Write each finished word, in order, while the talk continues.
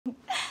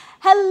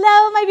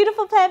Hello, my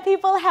beautiful plant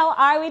people. How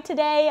are we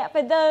today?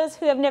 For those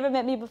who have never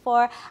met me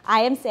before,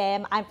 I am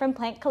Sam. I'm from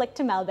Plant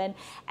Collector Melbourne,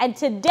 and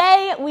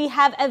today we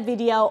have a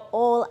video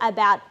all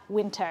about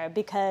winter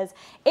because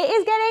it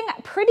is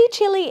getting pretty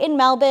chilly in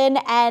Melbourne,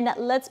 and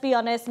let's be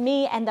honest,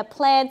 me and the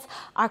plants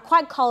are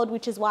quite cold,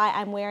 which is why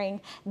I'm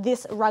wearing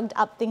this rugged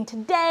up thing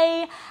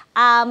today.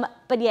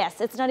 But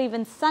yes, it's not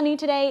even sunny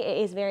today.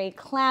 It is very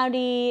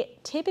cloudy,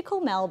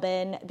 typical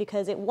Melbourne,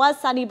 because it was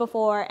sunny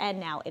before and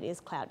now it is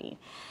cloudy.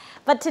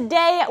 But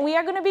today we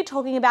are going to be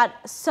talking about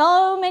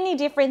so many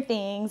different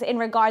things in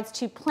regards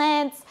to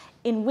plants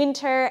in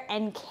winter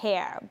and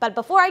care. But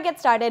before I get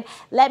started,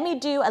 let me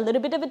do a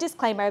little bit of a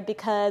disclaimer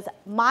because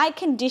my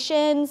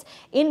conditions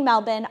in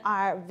Melbourne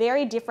are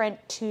very different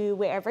to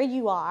wherever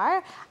you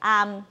are.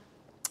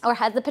 Or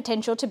has the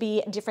potential to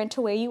be different to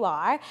where you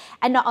are.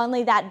 And not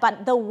only that,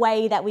 but the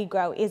way that we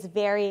grow is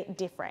very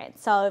different.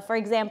 So for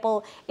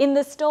example, in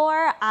the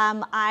store,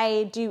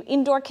 I do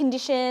indoor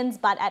conditions,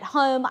 but at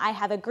home I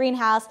have a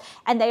greenhouse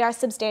and they are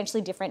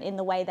substantially different in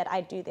the way that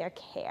I do their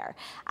care.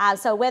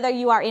 So whether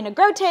you are in a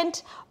grow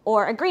tent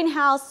or a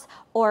greenhouse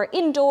or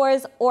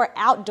indoors or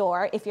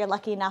outdoor, if you're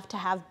lucky enough to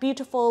have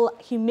beautiful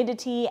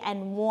humidity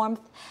and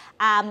warmth,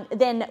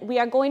 then we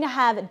are going to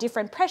have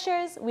different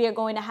pressures, we are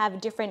going to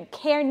have different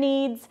care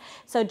needs.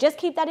 So just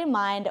keep that in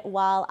mind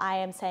while I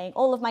am saying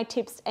all of my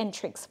tips and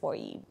tricks for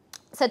you.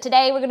 So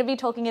today we're going to be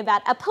talking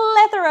about a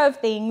plethora of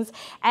things,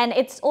 and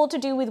it's all to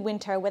do with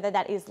winter, whether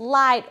that is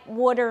light,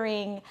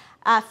 watering,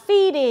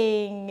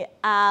 feeding,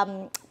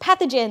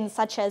 pathogens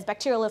such as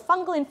bacterial or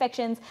fungal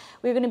infections.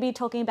 We're going to be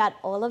talking about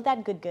all of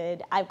that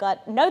good. I've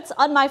got notes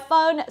on my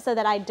phone so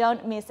that I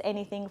don't miss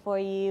anything for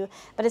you.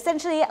 But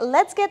essentially,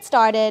 let's get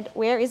started.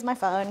 Where is my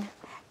phone?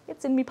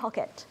 It's in my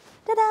pocket.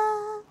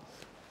 Ta-da!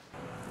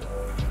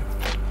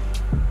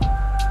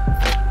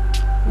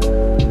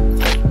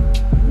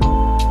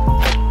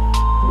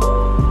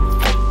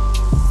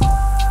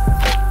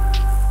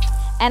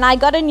 And I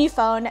got a new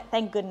phone,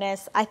 thank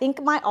goodness. I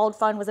think my old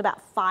phone was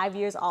about 5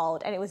 years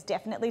old and it was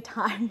definitely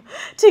time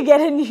to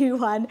get a new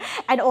one.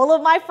 And all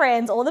of my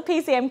friends, all the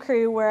PCM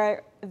crew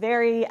were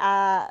very,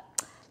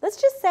 let's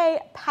just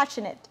say,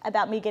 passionate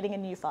about me getting a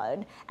new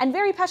phone and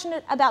very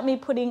passionate about me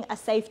putting a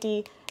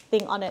safety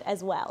thing on it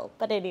as well.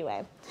 But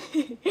anyway,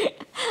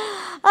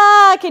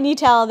 can you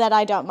tell that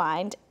I don't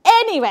mind?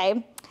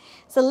 Anyway,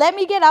 so let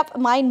me get up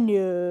my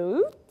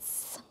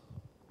notes.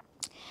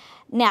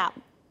 Now,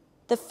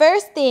 the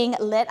first thing,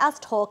 let us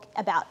talk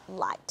about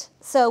light.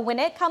 So when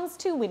it comes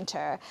to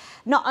winter,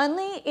 not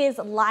only is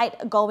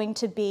light going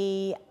to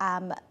be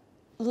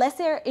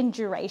lesser in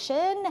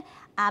duration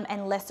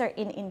and lesser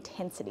in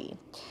intensity.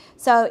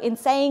 So in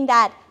saying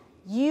that,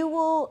 you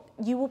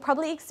will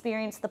probably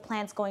experience the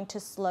plants going to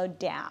slow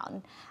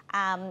down.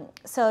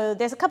 So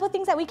there's a couple of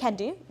things that we can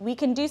do. We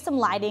can do some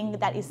lighting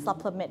that is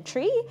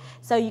supplementary.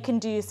 So you can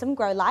do some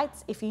grow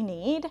lights if you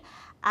need.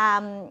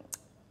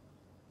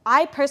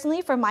 I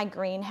personally, for my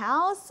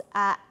greenhouse,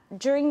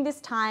 during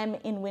this time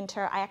in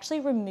winter, I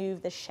actually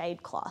remove the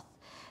shade cloth.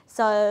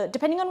 So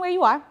depending on where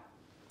you are,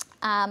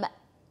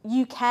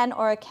 you can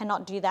or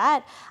cannot do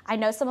that. I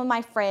know some of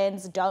my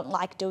friends don't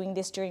like doing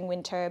this during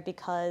winter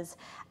because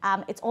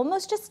it's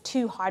almost just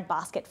too hard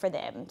basket for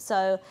them.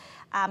 So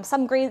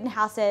some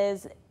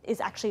greenhouses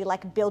is actually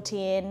like built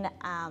in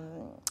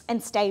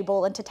and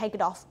stable, and to take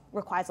it off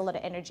requires a lot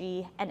of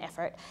energy and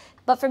effort.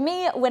 But for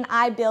me, when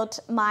I built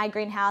my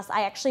greenhouse,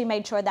 I actually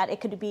made sure that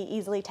it could be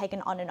easily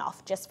taken on and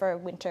off just for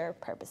winter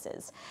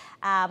purposes.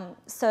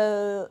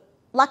 So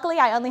luckily,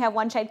 I only have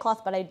one shade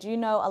cloth, but I do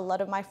know a lot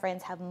of my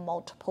friends have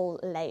multiple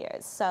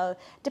layers. So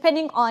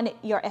depending on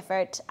your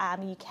effort,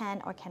 you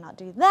can or cannot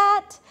do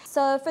that.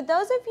 So for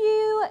those of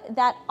you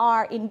that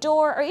are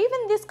indoor, or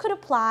even this could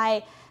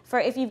apply for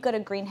if you've got a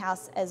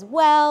greenhouse as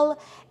well,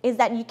 is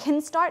that you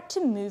can start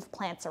to move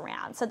plants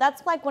around. So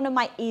that's like one of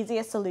my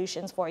easiest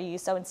solutions for you.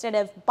 So instead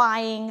of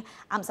buying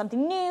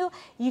something new,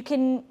 you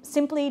can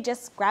simply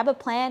just grab a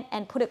plant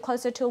and put it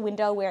closer to a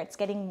window where it's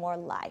getting more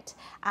light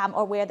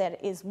or where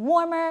that is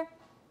warmer.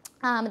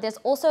 There's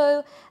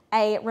also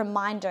a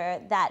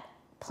reminder that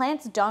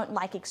plants don't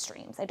like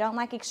extremes. They don't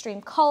like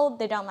extreme cold,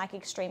 they don't like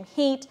extreme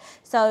heat.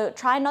 So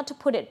try not to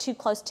put it too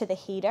close to the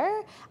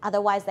heater,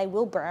 otherwise they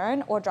will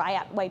burn or dry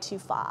out way too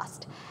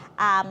fast.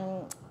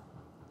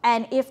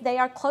 And if they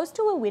are close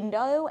to a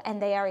window and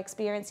they are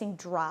experiencing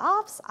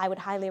drafts, I would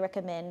highly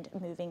recommend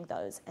moving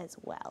those as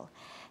well.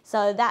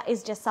 So that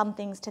is just some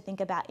things to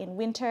think about in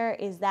winter,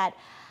 is that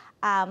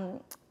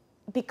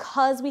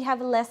because we have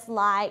less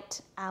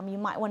light, you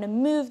might want to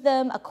move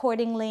them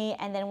accordingly,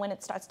 and then when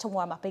it starts to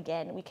warm up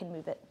again, we can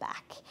move it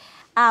back.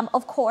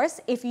 Of course,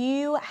 if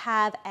you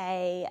have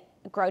a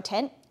grow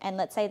tent, and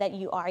let's say that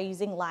you are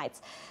using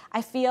lights,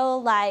 I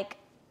feel like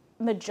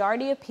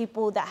majority of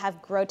people that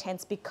have grow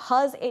tents,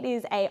 because it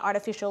is an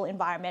artificial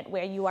environment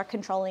where you are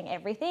controlling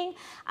everything,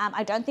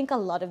 I don't think a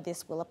lot of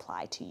this will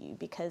apply to you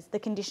because the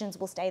conditions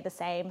will stay the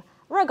same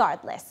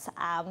regardless,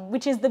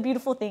 which is the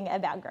beautiful thing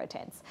about grow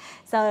tents.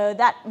 So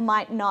that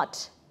might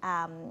not,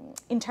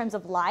 in terms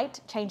of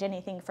light, change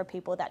anything for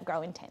people that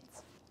grow in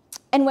tents.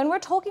 And when we're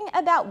talking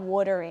about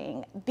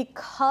watering,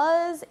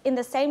 because in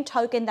the same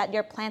token that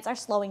your plants are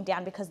slowing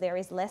down because there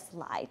is less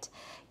light,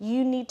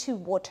 you need to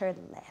water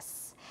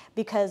less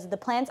because the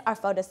plants are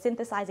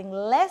photosynthesizing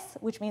less,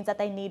 which means that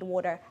they need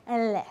water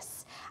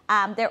less.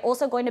 They're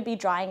also going to be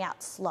drying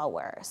out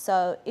slower.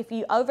 So if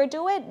you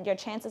overdo it, your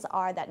chances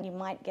are that you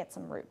might get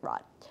some root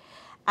rot.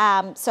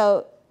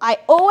 So I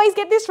always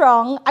get this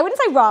wrong. I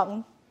wouldn't say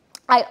wrong.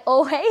 I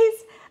always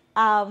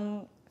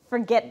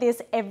forget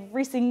this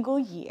every single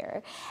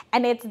year.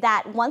 And it's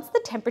that once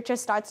the temperature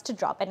starts to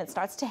drop and it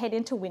starts to head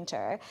into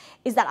winter,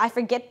 is that I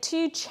forget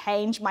to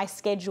change my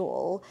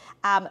schedule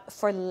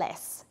for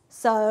less.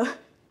 So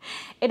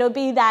it'll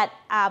be that,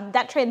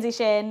 that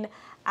transition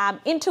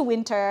into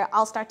winter,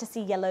 I'll start to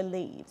see yellow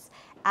leaves.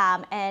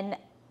 And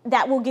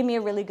that will give me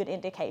a really good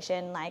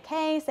indication like,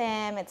 hey,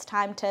 Sam, it's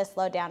time to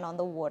slow down on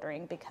the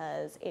watering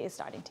because it is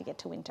starting to get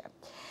to winter.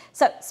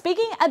 So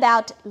speaking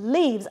about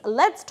leaves,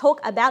 let's talk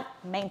about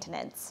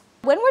maintenance.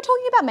 When we're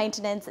talking about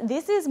maintenance,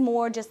 this is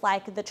more just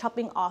like the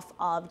chopping off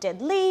of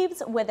dead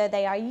leaves, whether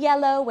they are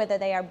yellow, whether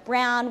they are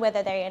brown,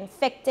 whether they're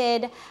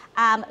infected.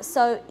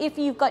 So if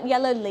you've got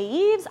yellow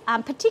leaves,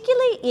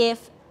 particularly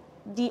if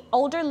the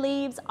older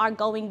leaves are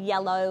going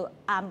yellow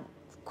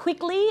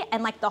quickly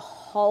and like the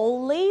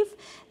whole leaf,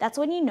 that's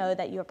when you know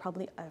that you're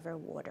probably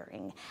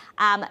overwatering.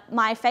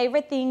 My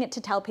favorite thing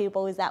to tell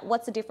people is that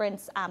what's the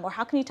difference, or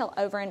how can you tell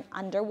over and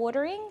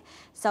underwatering?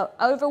 So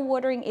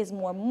overwatering is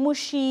more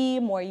mushy,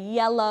 more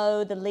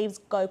yellow, the leaves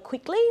go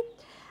quickly,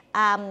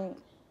 and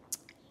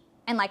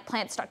like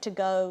plants start to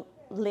go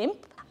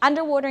limp.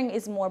 Underwatering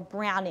is more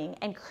browning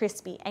and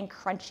crispy and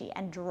crunchy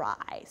and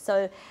dry.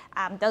 So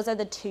those are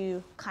the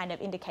two kind of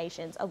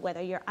indications of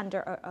whether you're under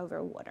or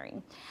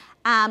overwatering.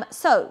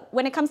 So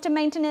when it comes to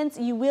maintenance,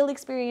 you will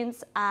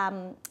experience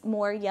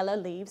more yellow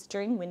leaves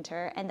during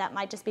winter, and that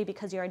might just be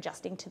because you're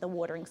adjusting to the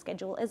watering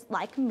schedule as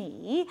like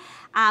me,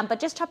 but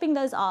just chopping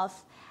those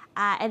off.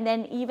 And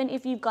then even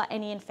if you've got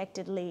any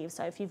infected leaves,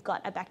 so if you've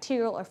got a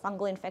bacterial or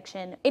fungal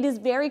infection, it is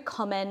very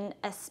common,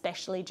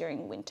 especially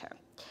during winter.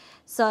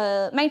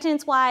 So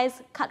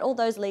maintenance-wise, cut all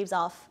those leaves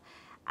off.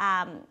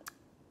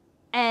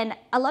 And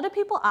a lot of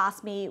people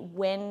ask me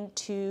when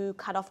to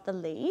cut off the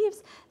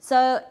leaves.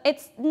 So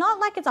it's not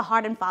like it's a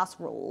hard and fast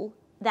rule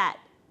that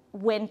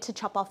when to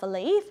chop off a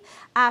leaf.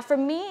 For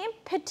me in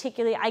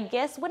particular, I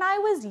guess when I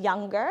was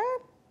younger,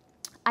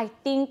 I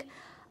think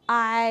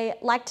I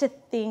like to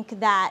think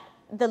that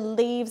the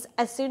leaves,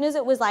 as soon as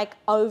it was like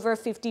over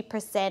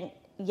 50%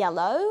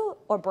 yellow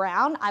or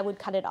brown, I would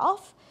cut it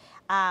off.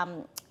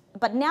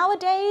 But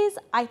nowadays,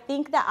 I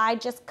think that I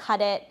just cut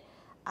it,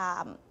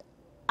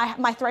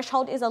 my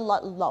threshold is a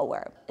lot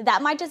lower.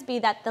 That might just be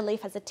that the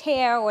leaf has a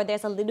tear or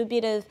there's a little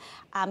bit of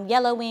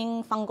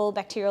yellowing, fungal,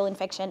 bacterial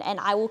infection, and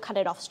I will cut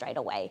it off straight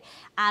away.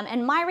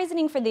 And my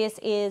reasoning for this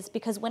is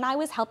because when I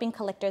was helping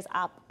collectors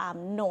up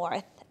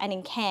north and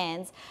in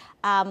Cairns,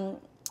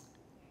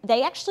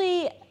 they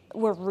actually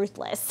were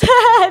ruthless.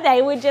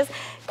 They would just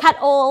cut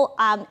all,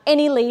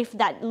 any leaf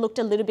that looked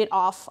a little bit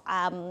off,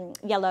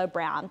 yellow,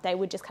 brown, they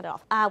would just cut it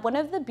off. One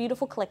of the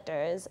beautiful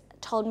collectors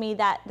told me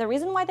that the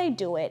reason why they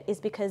do it is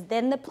because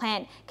then the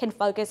plant can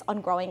focus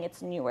on growing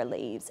its newer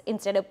leaves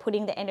instead of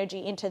putting the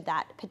energy into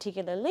that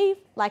particular leaf.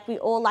 Like, we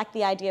all like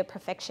the idea of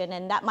perfection,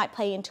 and that might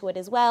play into it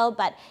as well,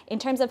 but in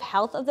terms of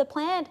health of the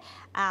plant,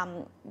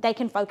 they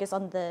can focus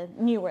on the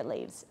newer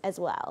leaves as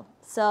well.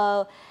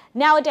 So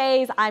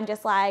nowadays, I'm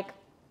just like,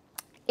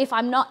 if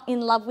I'm not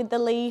in love with the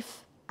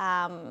leaf,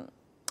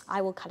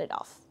 I will cut it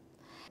off.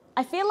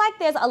 I feel like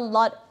there's a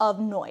lot of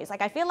noise.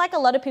 Like, I feel like a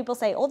lot of people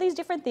say all these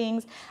different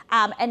things,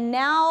 and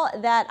now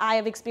that I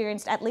have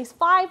experienced at least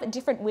 5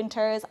 different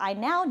winters, I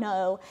now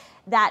know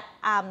that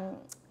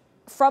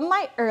from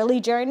my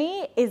early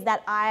journey is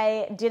that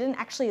I didn't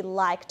actually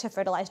like to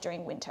fertilize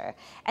during winter.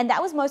 And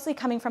that was mostly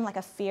coming from like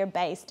a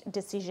fear-based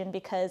decision,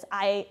 because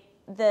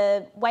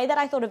the way that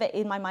I thought of it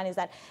in my mind is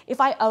that if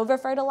I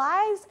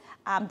over-fertilize,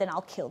 then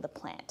I'll kill the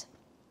plant.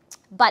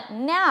 But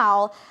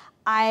now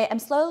I am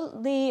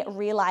slowly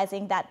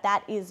realizing that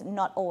that is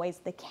not always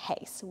the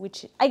case,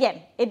 which,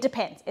 again, it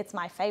depends. It's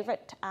my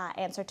favorite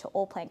answer to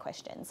all plant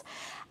questions.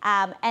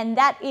 And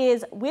that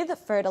is, with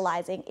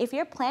fertilizing, if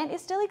your plant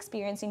is still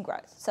experiencing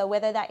growth, so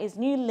whether that is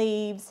new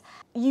leaves,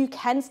 you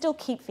can still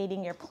keep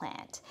feeding your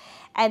plant.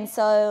 And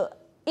so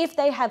if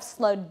they have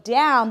slowed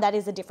down, that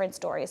is a different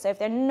story. So if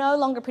they're no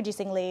longer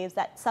producing leaves,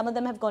 that some of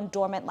them have gone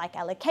dormant, like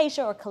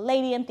alocasia or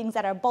caladium, things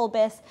that are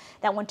bulbous,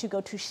 that want to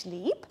go to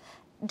sleep,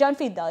 don't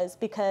feed those,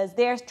 because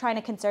they're trying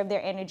to conserve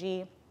their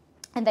energy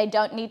and they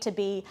don't need to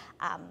be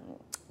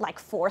like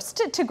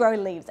forced to grow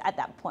leaves at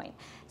that point.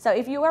 So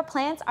if your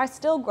plants are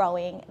still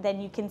growing,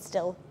 then you can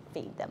still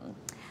feed them.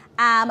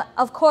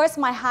 Of course,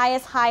 my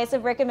highest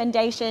of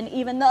recommendation,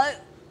 even though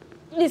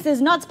this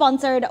is not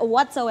sponsored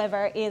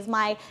whatsoever, is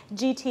my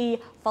GT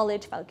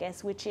Foliage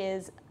Focus, which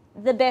is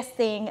the best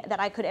thing that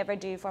I could ever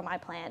do for my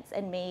plants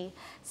and me.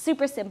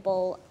 Super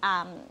simple,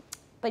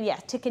 but yeah,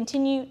 to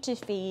continue to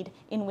feed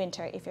in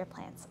winter if your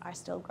plants are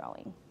still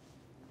growing.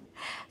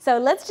 So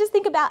let's just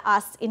think about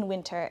us in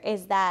winter,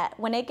 is that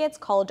when it gets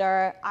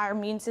colder, our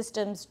immune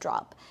systems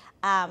drop,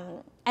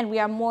 and we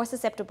are more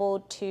susceptible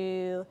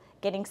to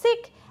getting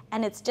sick,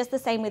 and it's just the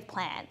same with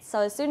plants. So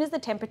as soon as the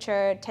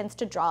temperature tends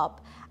to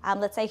drop,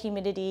 let's say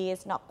humidity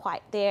is not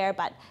quite there,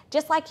 but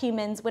just like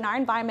humans, when our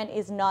environment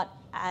is not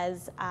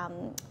as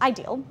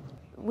ideal,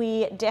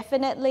 we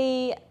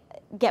definitely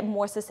get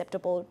more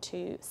susceptible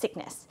to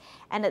sickness.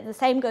 And the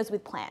same goes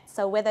with plants.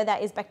 So whether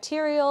that is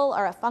bacterial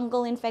or a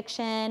fungal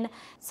infection.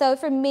 So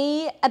for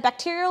me, a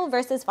bacterial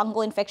versus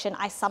fungal infection,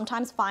 I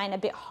sometimes find a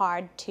bit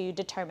hard to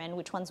determine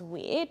which one's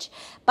which,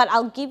 but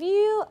I'll give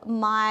you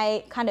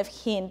my kind of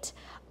hint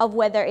of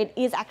whether it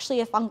is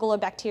actually a fungal or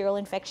bacterial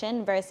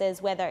infection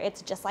versus whether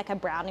it's just like a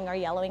browning or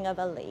yellowing of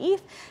a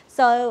leaf.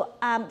 So,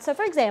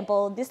 for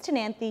example, this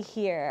Tanlin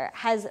here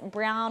has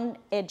brown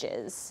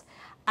edges.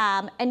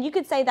 And you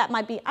could say that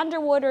might be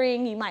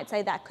underwatering, you might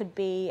say that could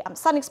be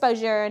sun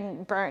exposure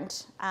and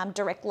burnt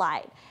direct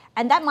light,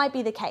 and that might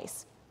be the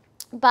case.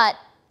 But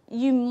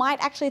you might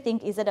actually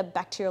think, is it a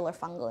bacterial or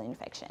fungal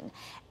infection?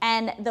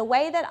 And the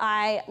way that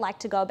I like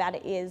to go about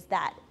it is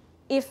that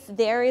if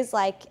there is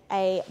like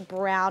a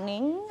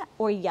browning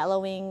or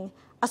yellowing,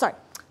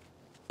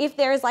 if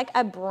there is like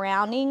a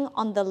browning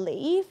on the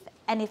leaf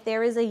and if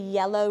there is a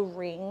yellow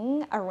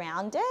ring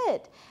around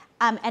it,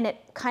 and it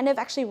kind of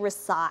actually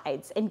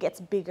resides and gets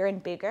bigger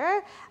and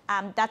bigger,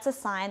 that's a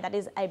sign that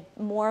is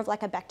more of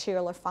like a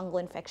bacterial or fungal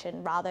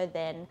infection rather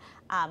than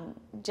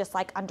just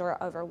like under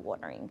or over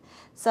watering.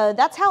 So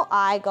that's how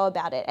I go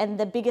about it. And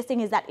the biggest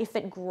thing is that if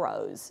it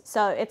grows,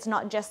 so it's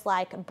not just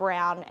like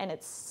brown and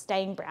it's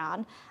staying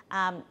brown,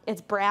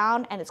 it's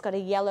brown and it's got a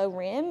yellow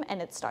rim and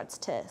it starts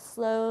to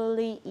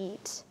slowly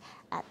eat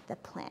at the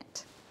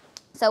plant.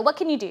 So what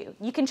can you do?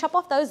 You can chop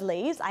off those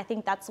leaves. I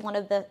think that's one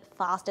of the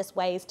fastest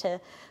ways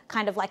to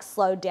kind of like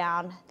slow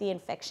down the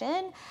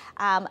infection.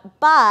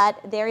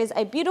 But there is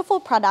a beautiful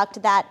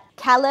product that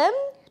Callum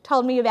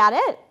told me about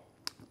it,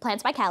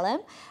 Plants by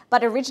Callum,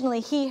 but originally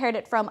he heard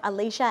it from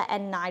Alicia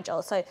and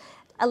Nigel. So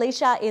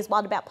Alicia is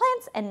Wild About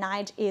Plants and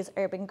Nigel is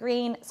Urban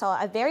Green. So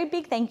a very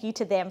big thank you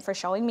to them for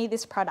showing me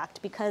this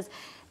product because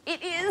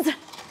it is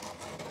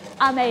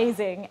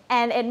amazing.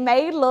 And it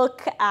may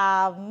look,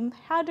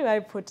 how do I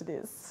put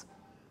this?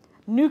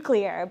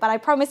 Nuclear, but I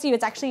promise you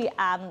it's actually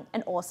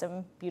an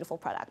awesome, beautiful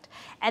product.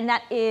 And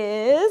that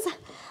is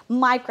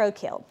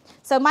Microkill.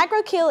 So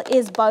Microkill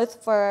is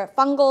both for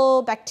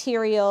fungal,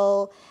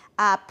 bacterial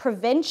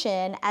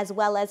prevention, as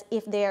well as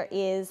if there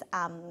is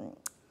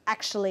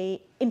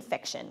actually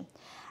infection.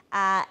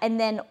 And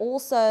then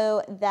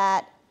also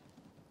that,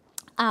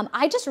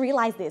 I just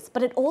realized this,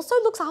 but it also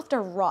looks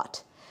after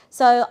rot.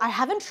 So I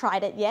haven't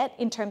tried it yet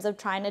in terms of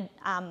trying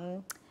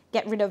to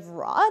get rid of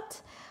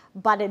rot,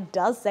 but it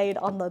does say it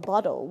on the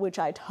bottle, which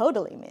I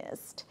totally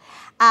missed.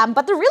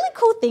 But the really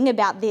cool thing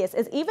about this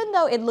is even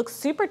though it looks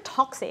super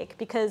toxic,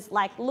 because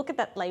like, look at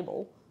that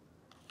label.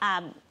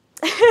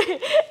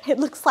 It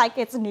looks like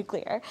it's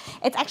nuclear.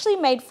 It's actually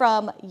made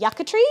from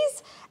yucca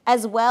trees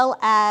as well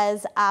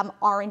as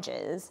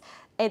oranges.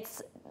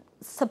 It's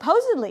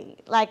supposedly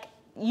like,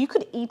 you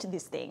could eat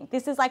this thing.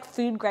 This is like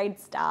food grade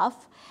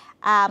stuff.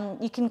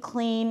 You can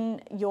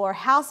clean your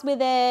house with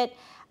it.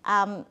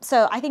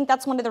 So I think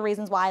that's one of the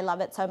reasons why I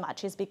love it so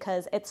much is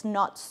because it's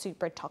not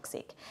super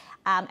toxic.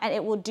 And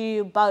it will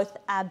do both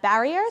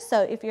barrier,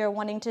 so if you're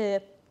wanting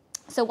to,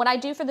 so what I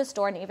do for the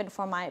store and even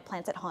for my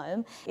plants at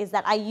home is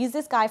that I use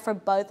this guy for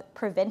both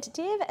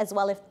preventative as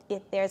well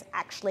if there's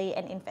actually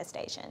an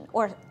infestation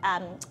or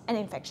an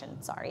infection,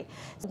 sorry.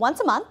 Once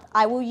a month,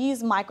 I will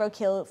use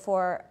Microkill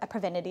for a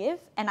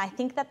preventative, and I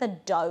think that the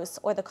dose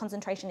or the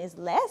concentration is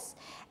less.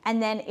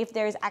 And then if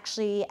there is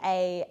actually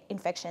a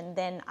infection,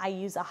 then I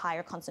use a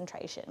higher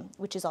concentration,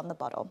 which is on the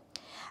bottle.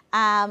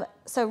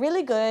 So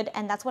really good,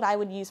 and that's what I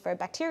would use for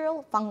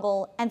bacterial,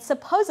 fungal, and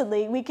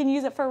supposedly we can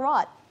use it for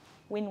rot.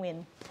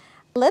 Win-win.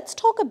 Let's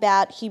talk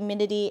about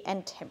humidity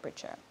and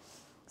temperature.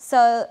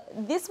 So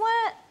this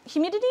one,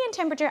 humidity and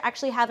temperature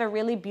actually have a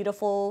really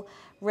beautiful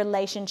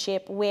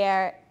relationship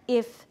where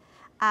if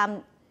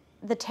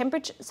the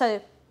temperature,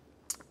 so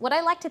what I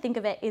like to think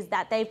of it is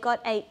that they've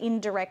got an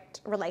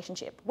indirect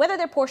relationship. Whether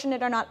they're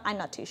proportionate or not, I'm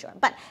not too sure,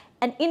 but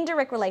an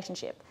indirect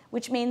relationship,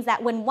 which means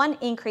that when one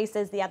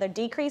increases, the other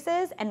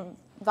decreases, and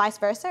vice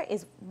versa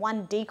is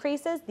one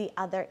decreases, the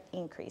other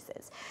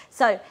increases.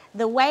 So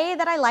the way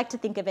that I like to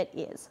think of it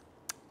is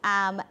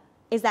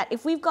that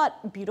if we've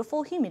got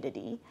beautiful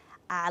humidity,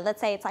 let's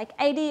say it's like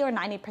 80 or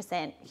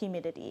 90%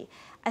 humidity,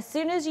 as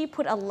soon as you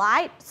put a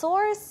light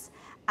source,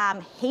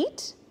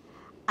 heat,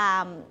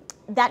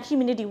 that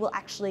humidity will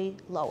actually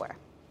lower.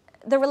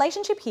 The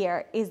relationship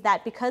here is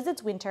that because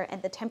it's winter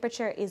and the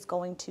temperature is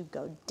going to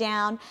go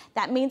down,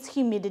 that means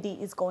humidity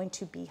is going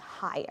to be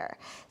higher.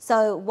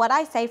 So what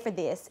I say for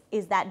this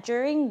is that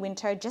during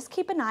winter, just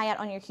keep an eye out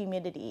on your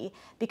humidity,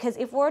 because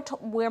if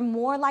we're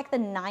more like the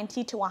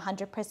 90 to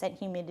 100%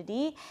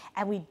 humidity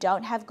and we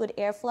don't have good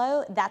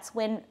airflow, that's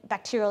when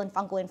bacterial and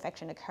fungal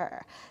infection occur.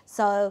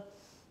 So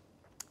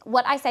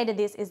what I say to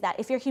this is that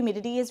if your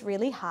humidity is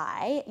really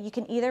high, you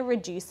can either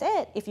reduce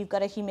it if you've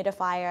got a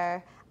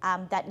humidifier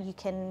that you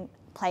can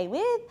play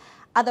with.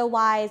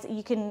 Otherwise,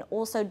 you can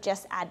also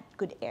just add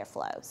good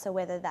airflow. So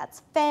whether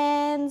that's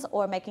fans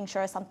or making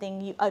sure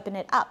you open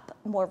it up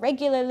more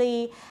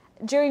regularly.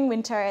 During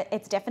winter,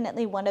 it's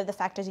definitely one of the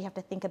factors you have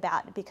to think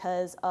about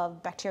because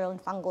of bacterial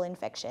and fungal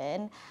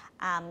infection.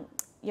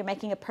 You're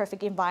making a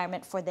perfect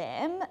environment for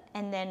them,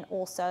 and then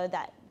also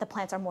that the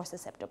plants are more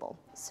susceptible.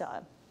 So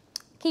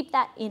keep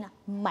that in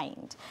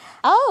mind.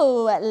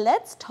 Oh,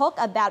 let's talk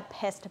about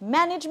pest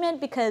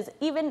management, because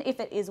even if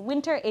it is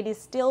winter, it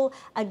is still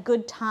a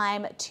good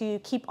time to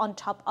keep on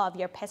top of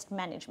your pest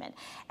management.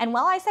 And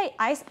while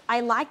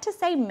I like to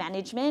say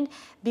management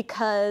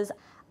because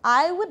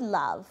I would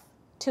love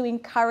to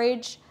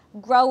encourage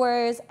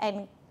growers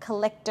and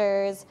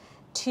collectors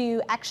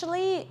to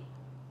actually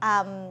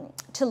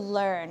to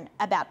learn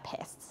about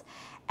pests.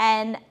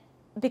 And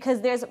because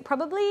there's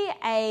probably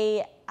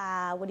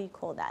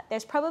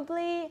there's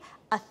probably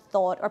a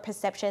thought or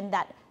perception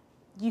that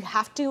you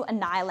have to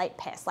annihilate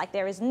pests. Like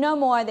there is no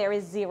more, there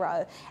is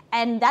zero.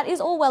 And that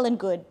is all well and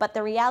good. But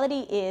the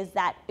reality is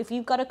that if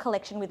you've got a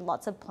collection with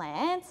lots of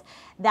plants,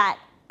 that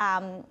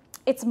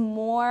it's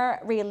more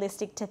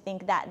realistic to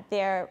think that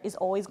there is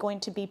always going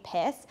to be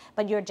pests,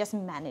 but you're just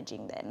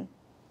managing them.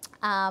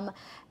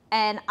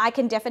 And I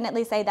can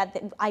definitely say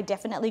that I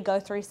definitely go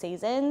through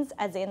seasons,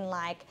 as in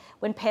like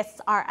when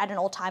pests are at an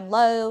all-time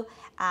low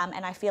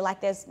and I feel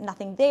like there's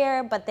nothing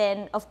there, but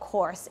then of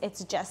course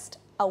it's just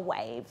a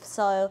wave.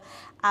 So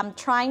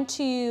trying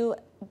to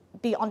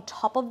be on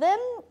top of them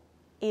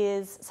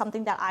is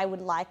something that I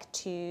would like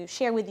to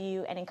share with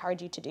you and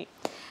encourage you to do.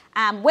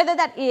 Whether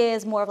that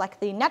is more of like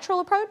the natural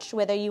approach,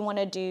 whether you want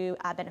to do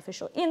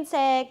beneficial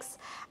insects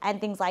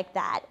and things like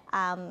that.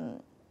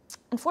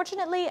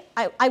 Unfortunately,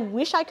 I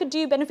wish I could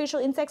do beneficial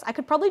insects. I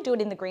could probably do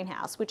it in the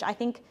greenhouse, which I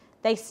think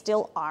they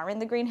still are in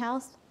the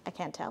greenhouse. I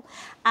can't tell.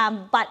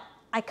 But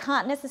I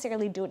can't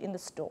necessarily do it in the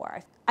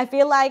store. I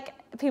feel like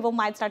people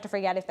might start to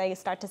forget if they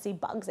start to see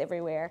bugs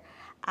everywhere.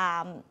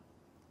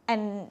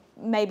 And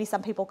maybe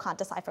some people can't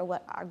decipher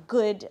what are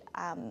good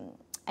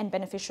and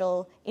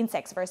beneficial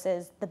insects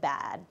versus the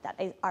bad that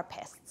are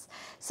pests.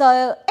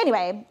 So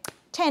anyway,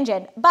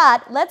 tangent,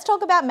 but let's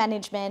talk about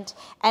management,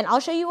 and I'll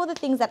show you all the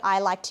things that I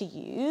like to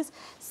use.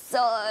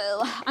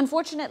 So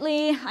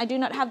unfortunately, I do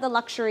not have the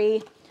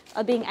luxury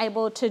of being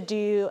able to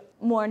do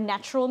more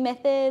natural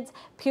methods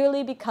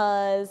purely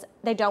because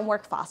they don't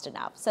work fast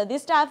enough. So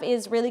this stuff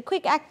is really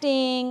quick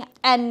acting,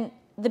 and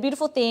the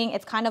beautiful thing,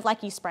 it's kind of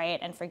like you spray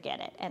it and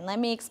forget it. And let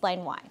me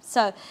explain why.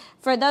 So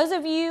for those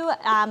of you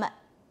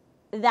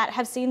that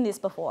have seen this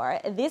before,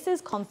 this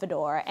is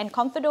Confidor, and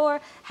Confidor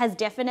has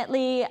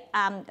definitely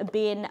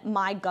been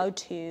my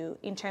go-to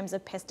in terms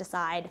of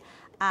pesticide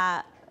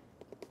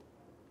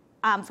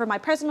for my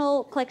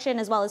personal collection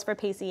as well as for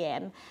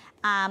PCM.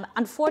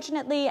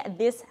 Unfortunately,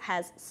 this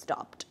has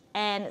stopped.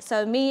 And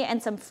so me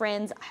and some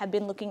friends have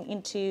been looking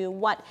into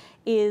what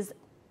is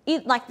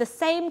like the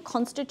same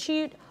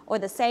constitute or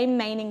the same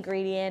main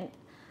ingredient.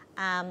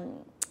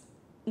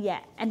 Yeah,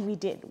 and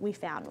we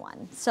found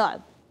one.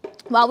 So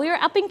while we were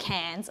up in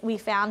Cairns, we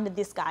found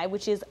this guy,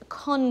 which is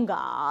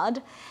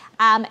Conguard.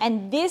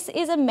 And this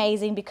is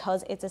amazing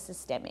because it's a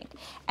systemic.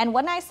 And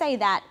when I say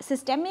that,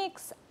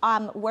 systemics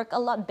work a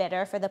lot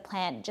better for the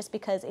plant, just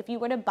because if you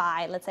were to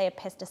buy, let's say, a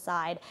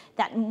pesticide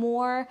that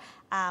more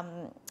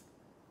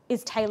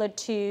is tailored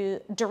to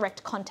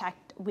direct contact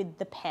with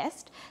the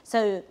pest.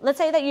 So let's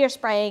say that you're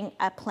spraying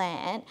a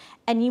plant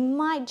and you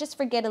might just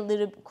forget a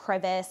little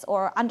crevice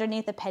or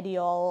underneath a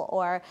petiole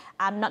or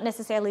not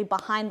necessarily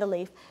behind the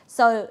leaf.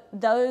 So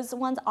those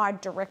ones are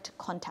direct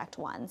contact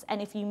ones.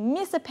 And if you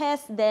miss a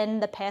pest, then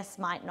the pest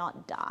might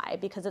not die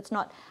because it's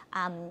not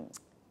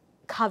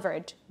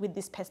covered with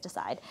this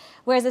pesticide.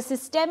 Whereas a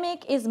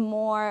systemic is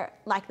more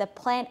like the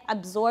plant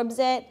absorbs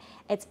it,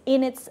 it's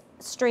in its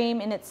stream,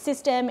 in its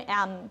system.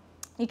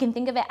 You can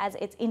think of it as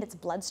it's in its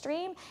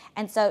bloodstream.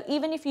 And so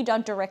even if you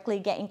don't directly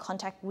get in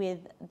contact with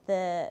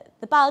the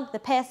bug, the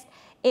pest,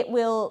 it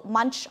will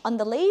munch on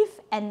the leaf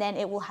and then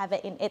it will have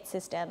it in its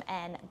system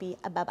and be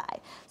a bye-bye.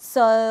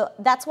 So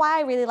that's why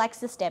I really like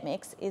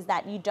systemics, is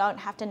that you don't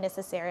have to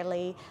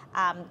necessarily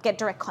get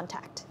direct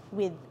contact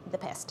with the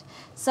pest.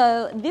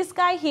 So this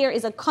guy here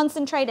is a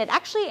concentrate. It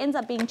actually ends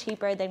up being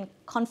cheaper than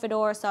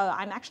Confidor, so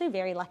I'm actually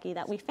very lucky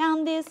that we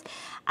found this.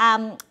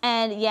 And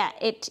yeah,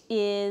 it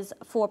is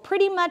for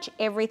pretty much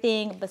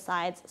everything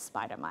besides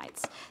spider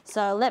mites.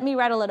 So let me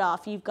rattle it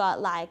off. You've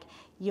got like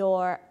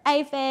your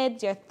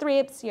aphids, your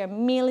thrips, your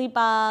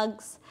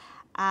mealybugs,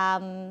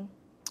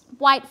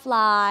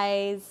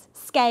 whiteflies,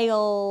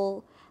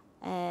 scale,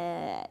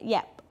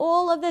 yeah,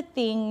 all of the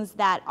things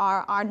that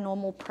are our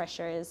normal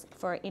pressures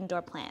for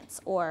indoor plants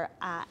or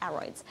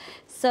aroids.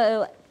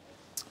 So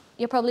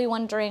you're probably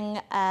wondering,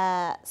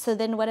 so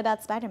then what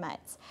about spider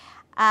mites?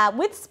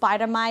 With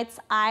spider mites,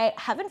 I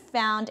haven't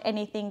found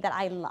anything that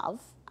I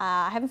love.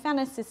 I haven't found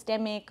a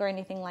systemic or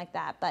anything like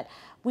that, but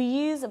we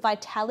use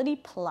Vitality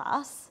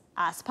Plus.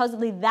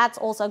 Supposedly that's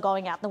also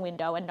going out the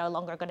window and no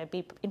longer going to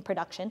be in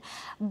production.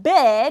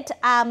 But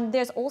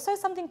there's also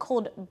something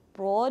called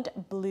Broad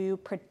Blue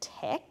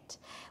Protect,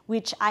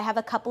 which I have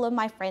a couple of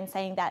my friends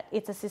saying that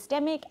it's a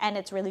systemic and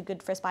it's really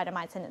good for spider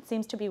mites, and it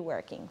seems to be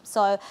working.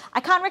 So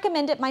I can't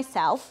recommend it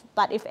myself,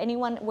 but if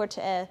anyone were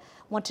to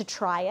want to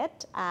try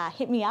it,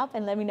 hit me up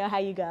and let me know how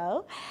you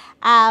go.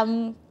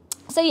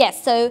 So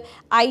yes, so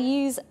I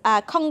use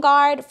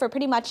Conguard for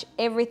pretty much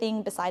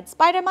everything besides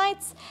spider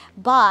mites,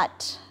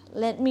 but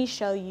let me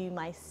show you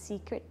my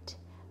secret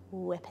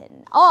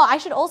weapon. Oh, I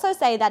should also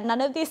say that none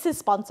of this is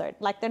sponsored.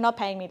 Like, they're not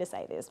paying me to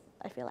say this.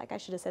 I feel like I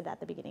should have said that at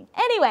the beginning.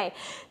 Anyway,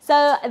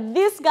 so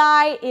this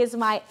guy is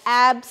my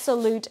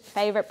absolute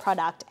favorite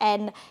product,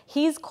 and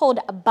he's called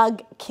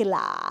Bug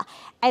Killa.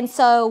 And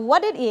so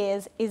what it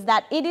is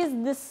that it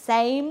is the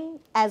same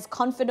as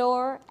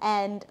Confidor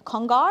and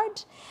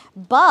Conguard,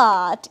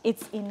 but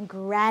it's in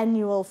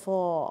granule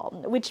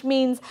form, which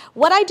means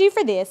what I do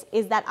for this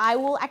is that I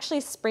will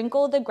actually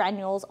sprinkle the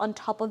granules on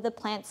top of the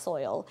plant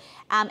soil,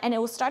 and it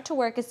will start to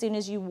work as soon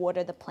as you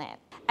water the plant.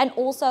 And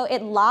also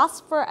it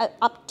lasts for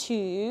up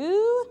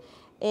to,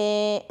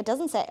 it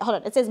doesn't say, hold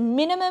on, it says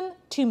minimum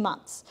 2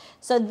 months.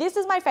 So this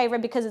is my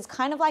favorite because it's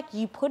kind of like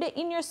you put it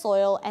in your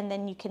soil and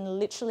then you can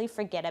literally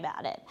forget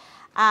about it.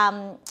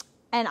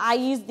 And I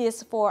use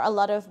this for a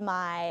lot of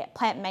my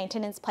plant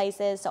maintenance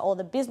places, so all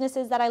the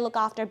businesses that I look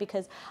after,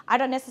 because I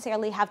don't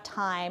necessarily have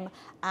time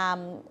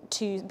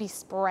to be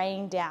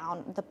spraying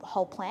down the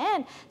whole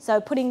plant. So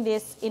putting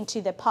this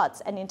into the pots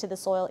and into the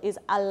soil is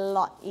a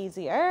lot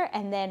easier.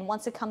 And then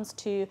once it comes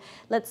to,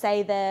 let's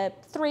say, the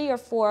 3 or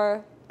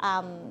 4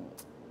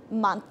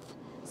 month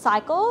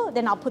cycle,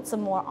 then I'll put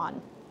some more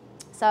on.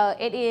 So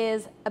it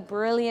is a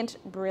brilliant,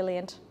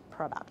 brilliant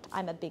product.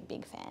 I'm a big,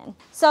 big fan.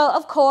 So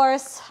of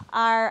course,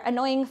 our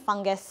annoying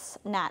fungus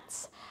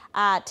gnats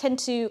tend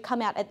to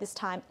come out at this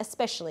time,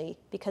 especially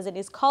because it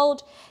is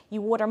cold,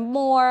 you water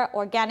more,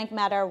 organic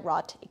matter,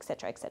 rot,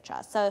 etc.,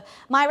 etc. So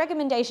my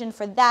recommendation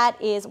for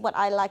that is what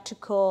I like to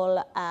call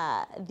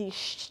the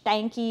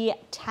stanky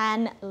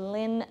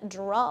Tanlin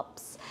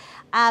drops.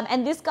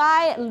 And this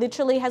guy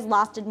literally has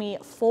lasted me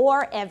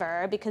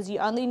forever because you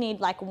only need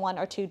like 1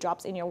 or 2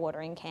 drops in your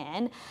watering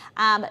can.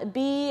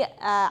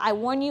 I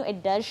warn you,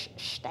 it does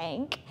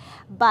stink.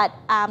 But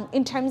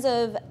in terms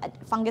of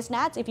fungus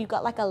gnats, if you've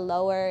got like a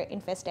lower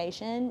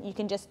infestation, you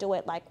can just do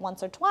it like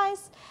once or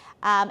twice.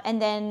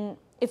 And then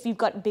if you've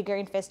got bigger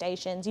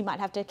infestations, you might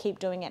have to keep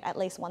doing it at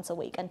least once a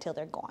week until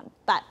they're gone.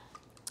 But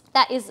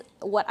that is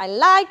what I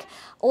like.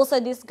 Also,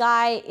 this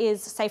guy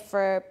is safe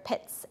for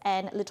pets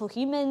and little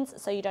humans,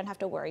 so you don't have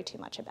to worry too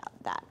much about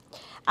that.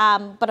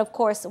 But of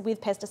course,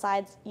 with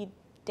pesticides, you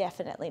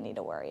definitely need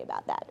to worry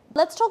about that.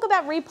 Let's talk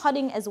about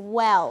repotting as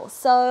well.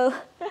 So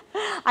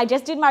I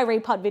just did my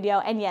repot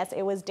video, and yes,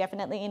 it was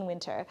definitely in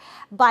winter.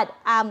 But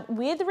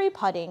with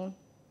repotting,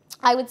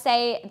 I would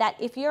say that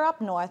if you're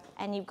up north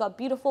and you've got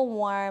beautiful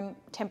warm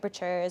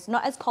temperatures,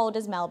 not as cold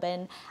as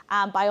Melbourne,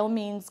 by all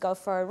means go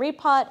for a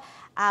repot.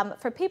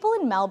 For people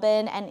in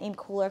Melbourne and in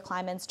cooler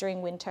climates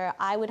during winter,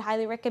 I would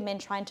highly recommend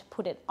trying to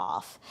put it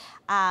off,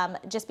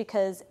 just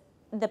because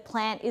the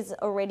plant is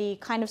already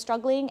kind of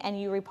struggling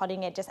and you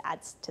repotting it just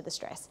adds to the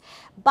stress.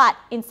 But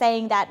in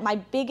saying that, my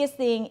biggest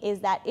thing is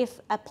that if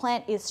a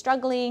plant is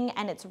struggling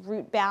and it's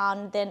root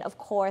bound, then of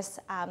course,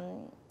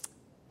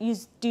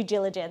 use due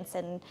diligence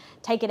and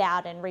take it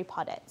out and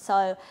repot it.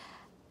 So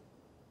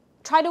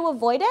try to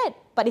avoid it,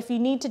 but if you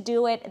need to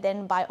do it,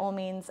 then by all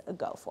means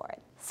go for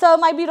it. So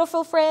my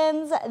beautiful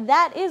friends,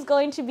 that is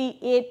going to be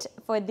it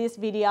for this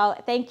video.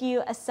 Thank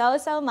you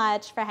so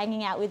much for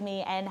hanging out with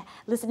me and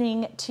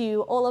listening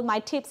to all of my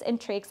tips and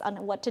tricks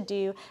on what to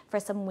do for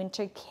some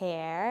winter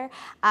care.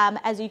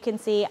 As you can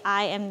see,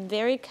 I am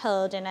very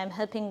cold and I'm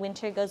hoping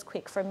winter goes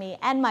quick for me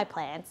and my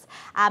plants.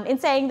 In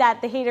saying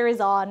that, the heater is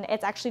on.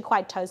 It's actually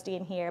quite toasty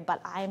in here, but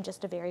I am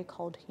just a very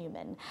cold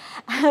human.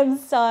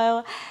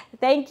 So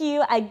thank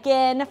you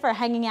again for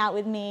hanging out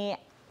with me.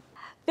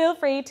 Feel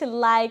free to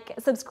like,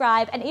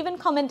 subscribe, and even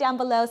comment down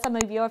below some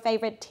of your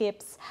favorite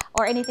tips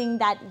or anything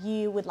that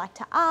you would like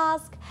to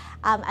ask.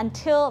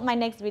 Until my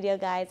next video,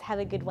 guys, have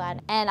a good one,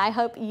 and I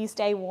hope you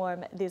stay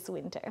warm this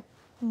winter.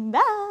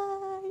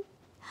 Bye!